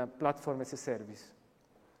spending in platform as a service.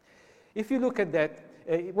 If you look at that,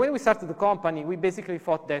 when we started the company, we basically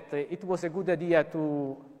thought that it was a good idea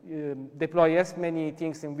to deploy as many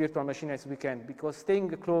things in virtual machine as we can, because staying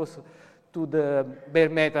close to the bare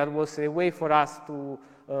metal was a way for us to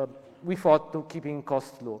we thought to keeping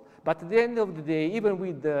costs low. But at the end of the day, even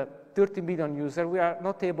with the 30 million users, we are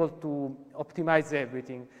not able to optimize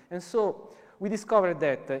everything. And so we discovered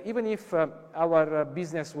that even if our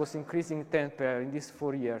business was increasing 10% in these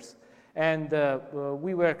 4 years, and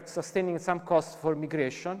we were sustaining some costs for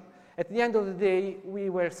migration, at the end of the day, we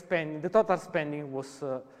were spending, the total spending was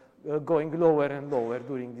going lower and lower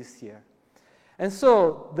during this year. And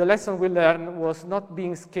so the lesson we learned was not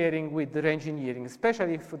being scaring with the engineering,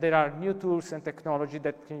 especially if there are new tools and technology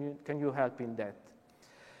that can you help in that.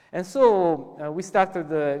 And so we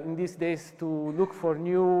started in these days to look for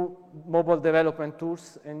new mobile development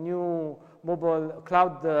tools and new mobile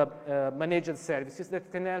cloud managed services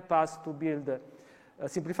that can help us to build,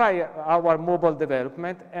 simplify our mobile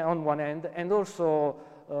development on one end, and also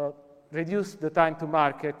reduce the time to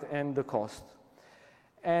market and the cost.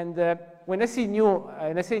 And when I say new,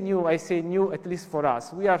 I say new at least for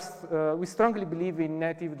us. We strongly believe in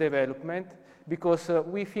native development because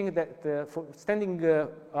we think that for standing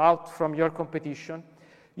out from your competition,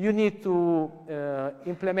 you need to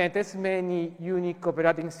implement as many unique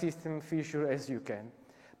operating system features as you can.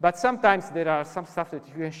 But sometimes there are some stuff that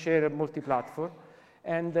you can share multi-platform,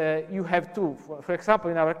 and you have to. For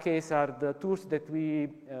example, in our case, are the tools that we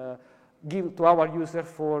give to our user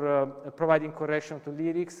for providing correction to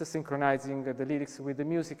lyrics, synchronizing the lyrics with the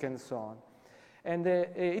music, and so on. And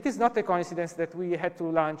it is not a coincidence that we had to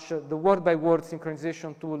launch the word-by-word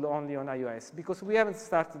synchronization tool only on iOS, because we haven't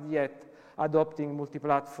started yet adopting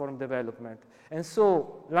multi-platform development. And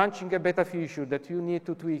so launching a beta feature that you need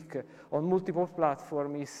to tweak on multiple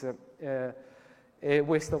platforms is a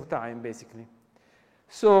waste of time, basically.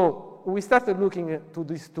 So we started looking to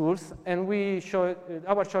these tools, and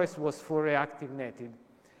our choice was for Reactive Native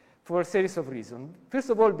for a series of reasons. First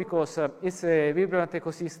of all, because it's a vibrant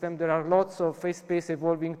ecosystem. There are lots of face-space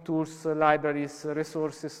evolving tools, libraries,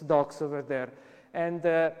 resources, docs over there. And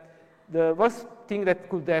the worst thing that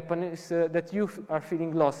could happen is that you are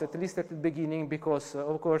feeling lost, at least at the beginning, because,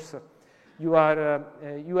 of course, you have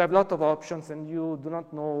a lot of options, and you do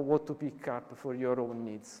not know what to pick up for your own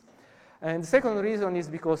needs. And the second reason is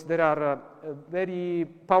because there are very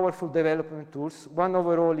powerful development tools. One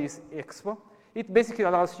overall is Expo. It basically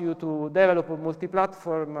allows you to develop a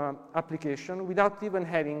multi-platform application without even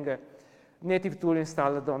having a native tool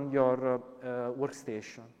installed on your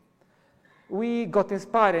workstation. We got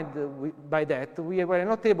inspired by that. We were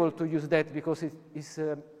not able to use that because it is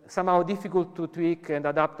somehow difficult to tweak and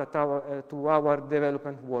adapt to our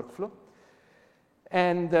development workflow.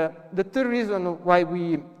 And the third reason why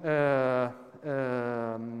we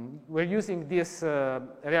were using this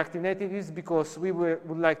Reactive Native is because we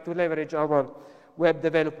would like to leverage our web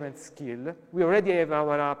development skill. We already have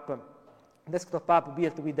our desktop app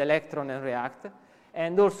built with Electron and React,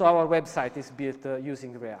 and also our website is built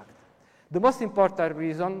using React. The most important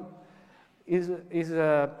reason is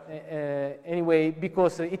anyway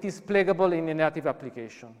because it is pluggable in a native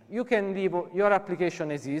application. You can leave your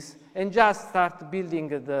application as is and just start building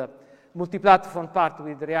the multi-platform part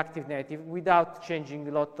with Reactive Native without changing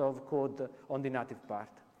a lot of code on the native part.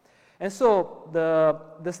 And so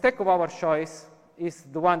the stack of our choice is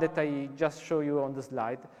the one that I just showed you on the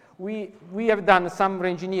slide. We have done some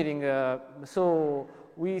re-engineering, so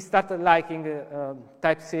we started liking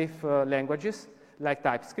type-safe languages like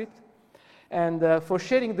TypeScript. And for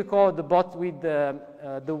sharing the code both with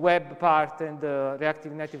the web part and the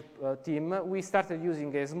Reactive Native team, we started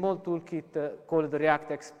using a small toolkit called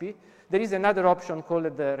React XP. There is another option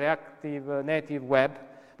called the Reactive Native Web,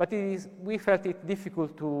 but we felt it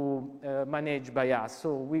difficult to manage by us,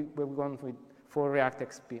 so we went for React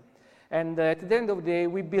XP. And at the end of the day,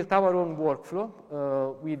 we built our own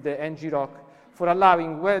workflow with the ngrok for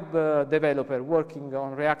allowing web developer working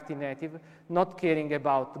on Reactive Native not caring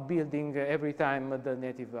about building every time the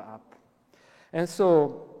native app. And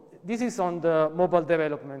so this is on the mobile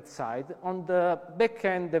development side. On the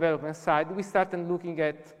backend development side, we started looking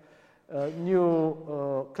at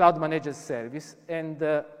new cloud managed service and,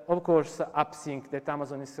 of course, AppSync that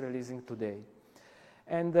Amazon is releasing today.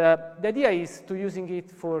 And the idea is to using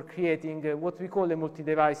it for creating what we call a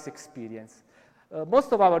multi-device experience.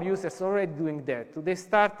 Most of our users are already doing that. They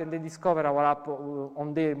start and they discover our app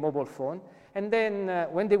on their mobile phone. And then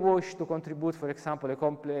when they wish to contribute, for example,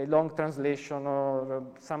 a long translation or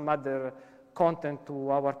some other content to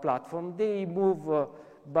our platform, they move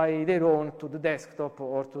by their own to the desktop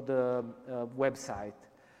or to the website.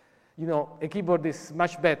 You know, a keyboard is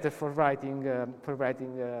much better for writing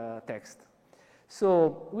text.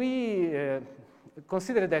 So we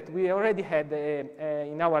consider that we already had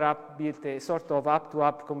in our app built a sort of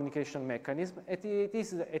app-to-app communication mechanism. It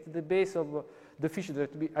is at the base of the feature that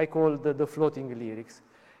I call the floating lyrics.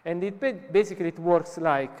 And basically it works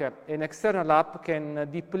like an external app can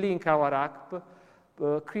deep link our app,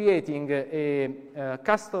 creating a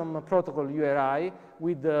custom protocol URI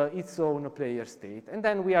with its own player state. And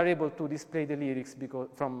then we are able to display the lyrics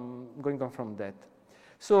going on from that.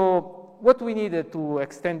 So what we needed to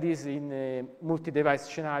extend this in a multi-device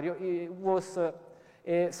scenario was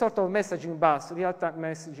a sort of messaging bus, real-time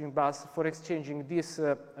messaging bus for exchanging this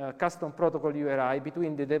custom protocol URI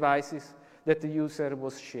between the devices that the user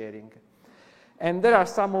was sharing. And there are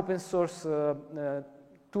some open source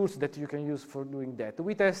tools that you can use for doing that.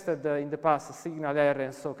 We tested in the past SignalR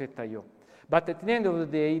and Socket.io. But at the end of the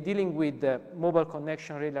day, dealing with mobile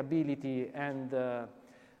connection reliability and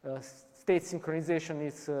state synchronization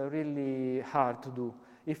is really hard to do.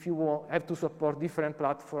 if you have to support different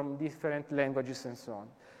platforms, different languages, and so on.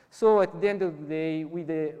 So at the end of the day,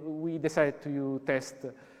 we decided to test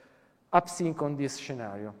AppSync on this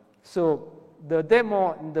scenario. So the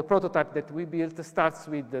demo, the prototype that we built starts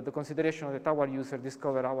with the consideration that our users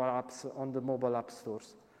discover our apps on the mobile app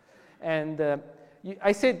stores. And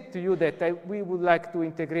I said to you that we would like to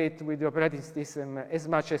integrate with the operating system as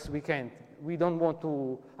much as we can. We don't want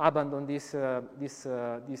to abandon this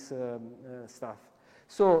stuff.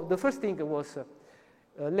 So the first thing was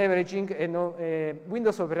leveraging a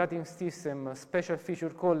Windows operating system special feature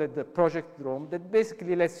called Project Drone that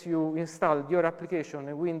basically lets you install your application on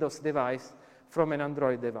a Windows device from an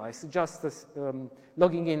Android device, just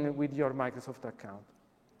logging in with your Microsoft account.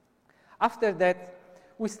 After that,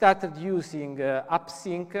 we started using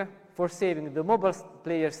AppSync for saving the mobile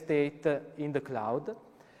player state in the cloud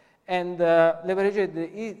and leveraged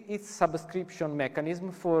its subscription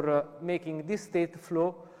mechanism for making this state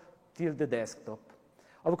flow till the desktop.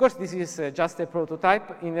 Of course, this is just a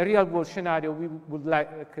prototype. In a real-world scenario, we would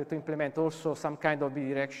like to implement also some kind of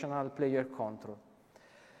bidirectional player control.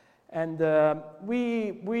 And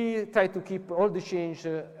we try to keep all the change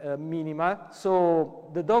minimal.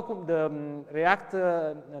 So the React,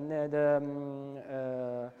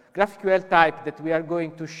 GraphQL type that we are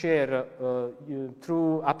going to share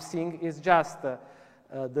through AppSync is just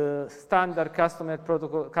the standard custom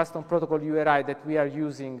protocol URI that we are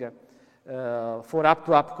using for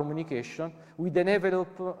app-to-app communication with an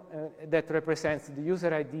envelope that represents the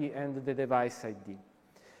user ID and the device ID.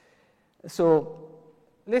 So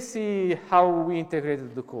let's see how we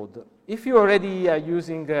integrated the code. If you already are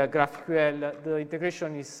using GraphQL, the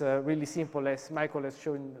integration is really simple, as Michael has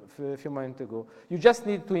shown a few moments ago. You just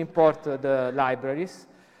need to import the libraries,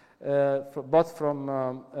 both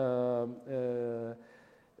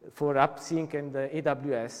for AppSync and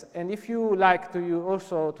AWS. And if you like to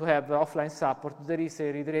also to have offline support, there is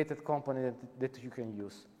a redirected component that you can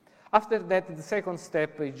use. After that, the second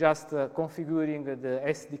step is just configuring the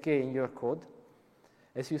SDK in your code,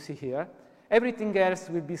 as you see here. Everything else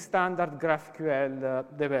will be standard GraphQL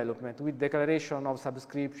development with declaration of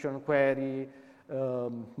subscription, query,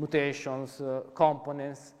 mutations,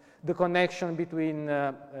 components, the connection between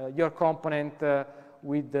your component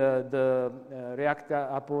with the React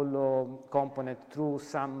Apollo component through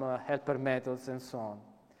some helper methods and so on.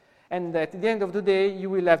 And at the end of the day, you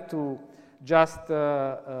will have to just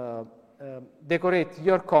decorate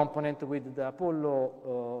your component with the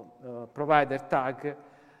Apollo provider tag,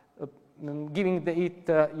 giving it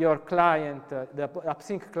your client, the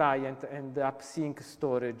AppSync client, and the AppSync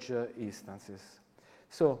storage instances.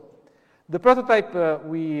 So the prototype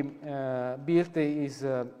we built is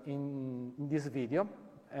in this video.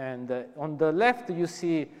 And on the left, you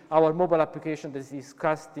see our mobile application that is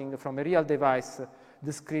casting from a real device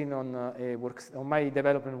the screen on my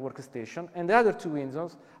development workstation. And the other two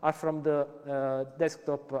windows are from the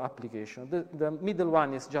desktop application. The middle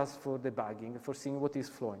one is just for debugging, for seeing what is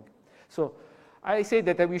flowing. So I say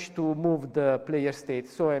that I wish to move the player state,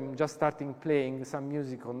 so I'm just starting playing some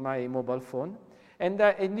music on my mobile phone.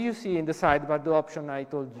 And you see in the sidebar the option I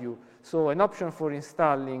told you. So an option for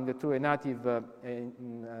installing through a native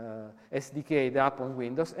SDK the app on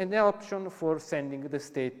Windows, and the option for sending the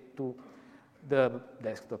state to the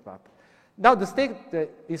desktop app. Now the state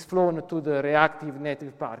is flown to the reactive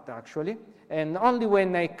native part, actually, and only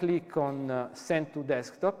when I click on Send to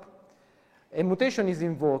Desktop, a mutation is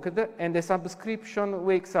invoked, and the subscription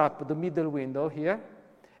wakes up the middle window here,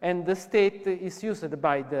 and the state is used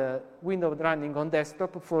by the window running on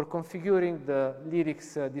desktop for configuring the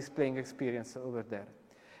lyrics displaying experience over there.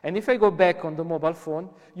 And if I go back on the mobile phone,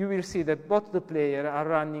 you will see that both the players are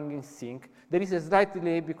running in sync. There is a slight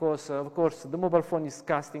delay because, of course, the mobile phone is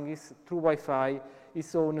casting through Wi-Fi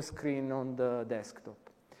its own screen on the desktop.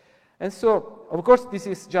 And so, of course, this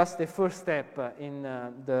is just the first step in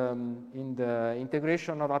the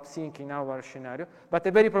integration of AppSync in our scenario, but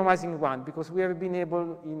a very promising one because we have been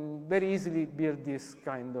able to very easily build this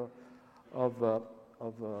kind of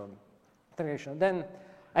integration. Then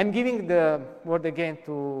I'm giving the word again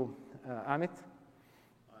to Amit.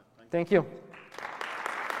 Thank you.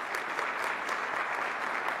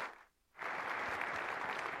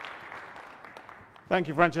 Thank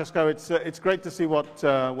you, Francesco. It's great to see what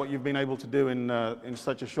you've been able to do in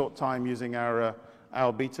such a short time using our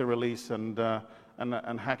beta release and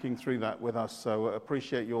hacking through that with us. So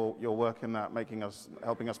appreciate your work in that,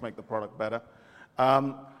 helping us make the product better.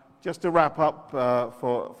 Just to wrap up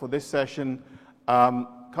for this session,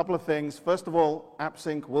 couple of things. First of all,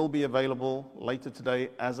 AppSync will be available later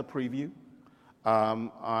today as a preview.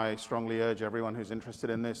 I strongly urge everyone who's interested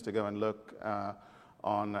in this to go and look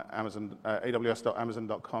on Amazon,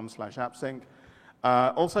 aws.amazon.com/appsync.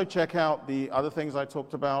 Also check out the other things I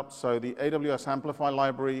talked about. So the AWS Amplify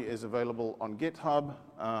library is available on GitHub.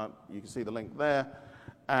 You can see the link there.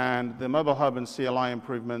 And the Mobile Hub and CLI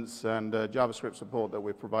improvements and JavaScript support that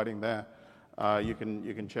we're providing there, you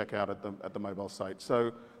can check out at the mobile site.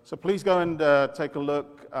 So please go and take a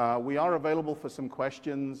look. We are available for some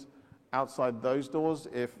questions outside those doors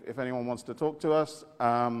if anyone wants to talk to us.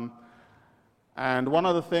 And one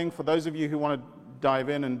other thing, for those of you who want to dive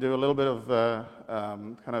in and do a little bit of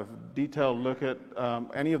kind of detailed look at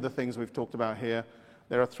any of the things we've talked about here,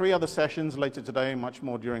 there are 3 other sessions later today, much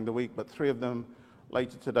more during the week, but 3 of them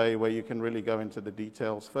later today where you can really go into the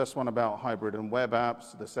details. First one about hybrid and web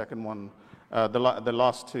apps, the second one, the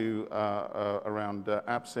last 2 around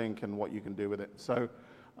AppSync and what you can do with it. So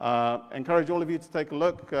encourage all of you to take a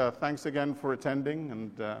look. Thanks again for attending,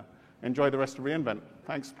 and enjoy the rest of reInvent.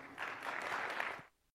 Thanks.